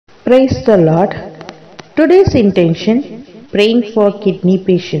Praise the Lord. Today's intention, praying for kidney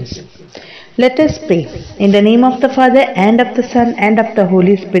patients. Let us pray. In the name of the Father, and of the Son, and of the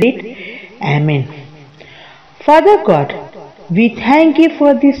Holy Spirit. Amen. Father God, we thank you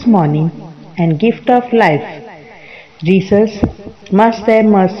for this morning and gift of life. Jesus, must have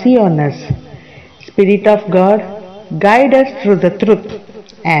mercy on us. Spirit of God, guide us through the truth.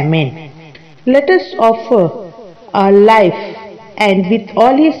 Amen. Let us offer our life and with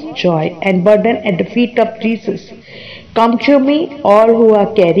all his joy and burden at the feet of Jesus. Come to me, all who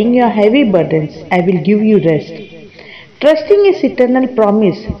are carrying your heavy burdens, I will give you rest. Trusting his eternal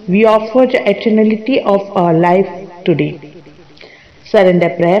promise, we offer the eternality of our life today. Surrender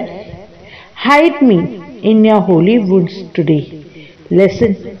prayer. Hide me in your holy wounds today.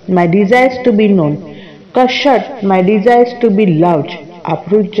 Lessen my desires to be known. Cut short my desires to be loved.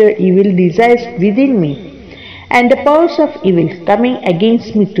 Uproot the evil desires within me and the powers of evil coming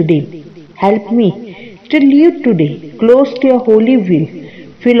against me today. Help me to live today close to your holy will.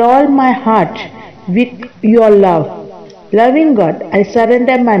 Fill all my heart with your love. Loving God, I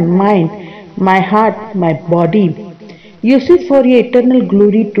surrender my mind, my heart, my body. Use it for your eternal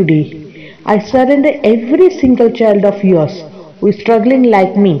glory today. I surrender every single child of yours who is struggling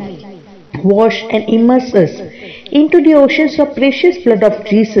like me. Wash and immerse us into the oceans of precious blood of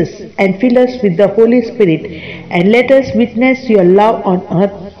Jesus and fill us with the Holy Spirit and let us witness your love on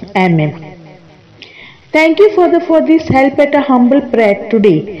earth. Amen. Thank you, Father, for this help at a humble prayer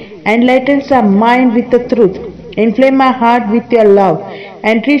today, and lightens our mind with the truth. Inflame my heart with your love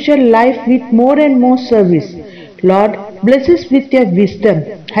and reach your life with more and more service. Lord, bless us with your wisdom.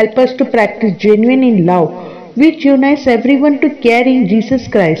 Help us to practice genuine in love, which unites everyone to care in Jesus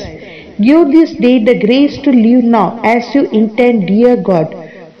Christ. Give this day the grace to live now as you intend, dear God,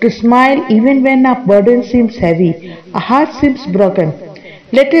 to smile even when our burden seems heavy, our heart seems broken.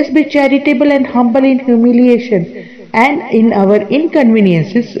 Let us be charitable and humble in humiliation and in our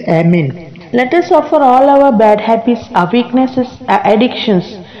inconveniences. Amen. Let us offer all our bad habits, our weaknesses, our addictions.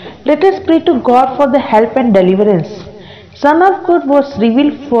 Let us pray to God for the help and deliverance. Son of God was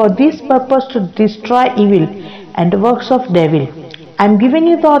revealed for this purpose to destroy evil and the works of devil. I am giving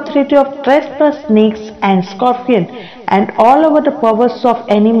you the authority of trespass, snakes and scorpion and all over the powers of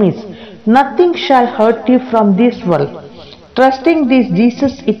enemies. Nothing shall hurt you from this world. Trusting this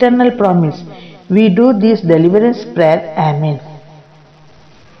Jesus' eternal promise, we do this deliverance prayer. Amen.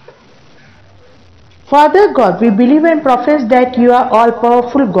 Father God, we believe and profess that you are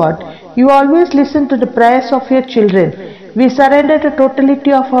all-powerful God. You always listen to the prayers of your children. We surrender the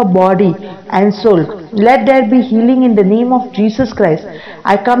totality of our body and soul. Let there be healing in the name of Jesus Christ.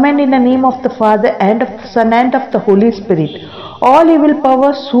 I command in the name of the Father and of the Son and of the Holy Spirit, all evil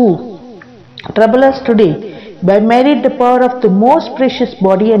powers who trouble us today, by merit the power of the most precious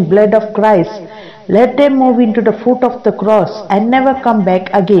body and blood of Christ, let them move into the foot of the cross and never come back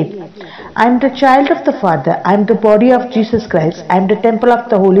again. I am the child of the Father. I am the body of Jesus Christ. I am the temple of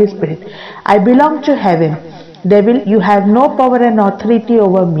the Holy Spirit. I belong to heaven. Devil, you have no power and authority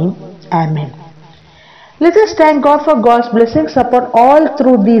over me. Amen. Let us thank God for God's blessings upon all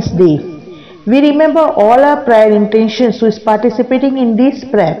through this day. We remember all our prayer intentions who is participating in this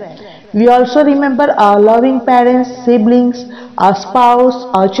prayer. We also remember our loving parents, siblings, our spouse,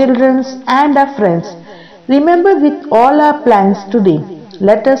 our children and our friends. Remember with all our plans today.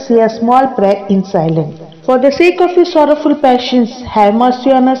 Let us say a small prayer in silence. For the sake of his sorrowful passions, have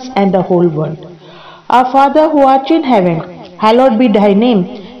mercy on us and the whole world. Our Father who art in heaven, hallowed be thy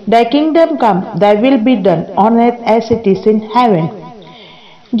name. Thy kingdom come, thy will be done on earth as it is in heaven.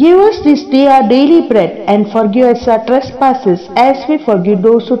 Give us this day our daily bread, and forgive us our trespasses as we forgive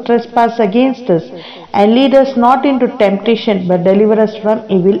those who trespass against us. And lead us not into temptation, but deliver us from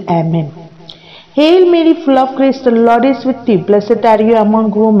evil. Amen. Hail Mary, full of grace, the Lord is with thee. Blessed are you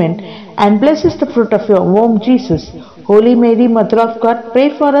among women, and blessed is the fruit of your womb, Jesus. Holy Mary, Mother of God,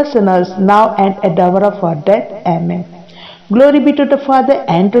 pray for us sinners, now and at the hour of our death. Amen. Glory be to the Father,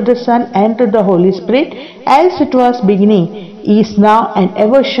 and to the Son, and to the Holy Spirit, as it was beginning, is now, and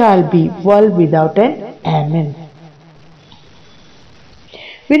ever shall be, world without end. Amen.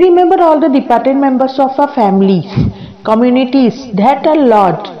 We remember all the departed members of our families, communities that are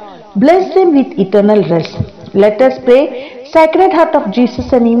Lord. Bless them with eternal rest. Let us pray. Sacred Heart of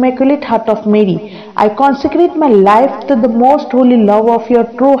Jesus and Immaculate Heart of Mary, I consecrate my life to the most holy love of your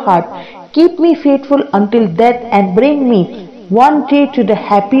true heart. Keep me faithful until death and bring me one day to the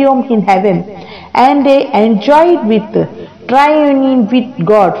happy home in heaven, and I enjoy it with triunion with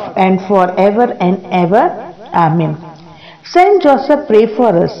God and forever and ever. Amen. Saint Joseph, pray for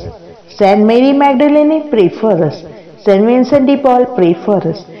us. Saint Mary Magdalene, pray for us. Saint Vincent de Paul, pray for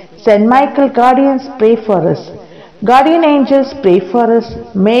us. Saint Michael, guardians, pray for us. Guardian angels, pray for us.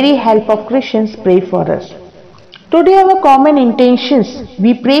 Mary, help of Christians, pray for us. Today our common intentions,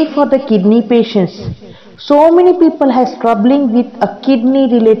 we pray for the kidney patients. So many people are struggling with a kidney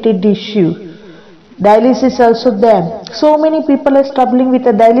related issue. Dialysis also there. So many people are struggling with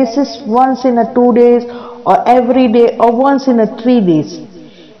a dialysis once in a 2 days or every day or once in a 3 days.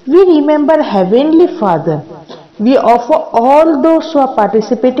 We remember Heavenly Father. We offer all those who are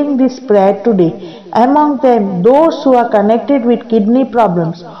participating in this prayer today, among them those who are connected with kidney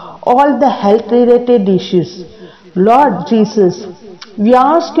problems, all the health related issues. Lord Jesus, we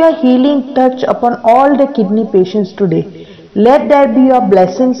ask your healing touch upon all the kidney patients today. Let there be your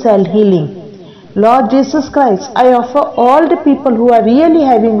blessings and healing. Lord Jesus Christ, I offer all the people who are really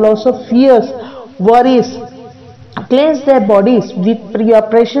having lots of fears, worries, cleanse their bodies with your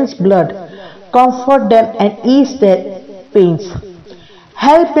precious blood. Comfort them and ease their pains.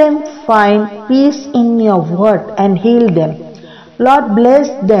 Help them find peace in your word and heal them. Lord, bless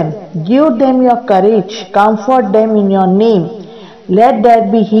them. Give them your courage. Comfort them in your name. Let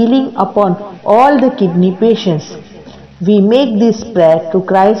there be healing upon all the kidney patients. We make this prayer to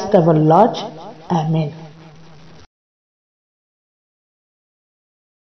Christ our Lord. Amen.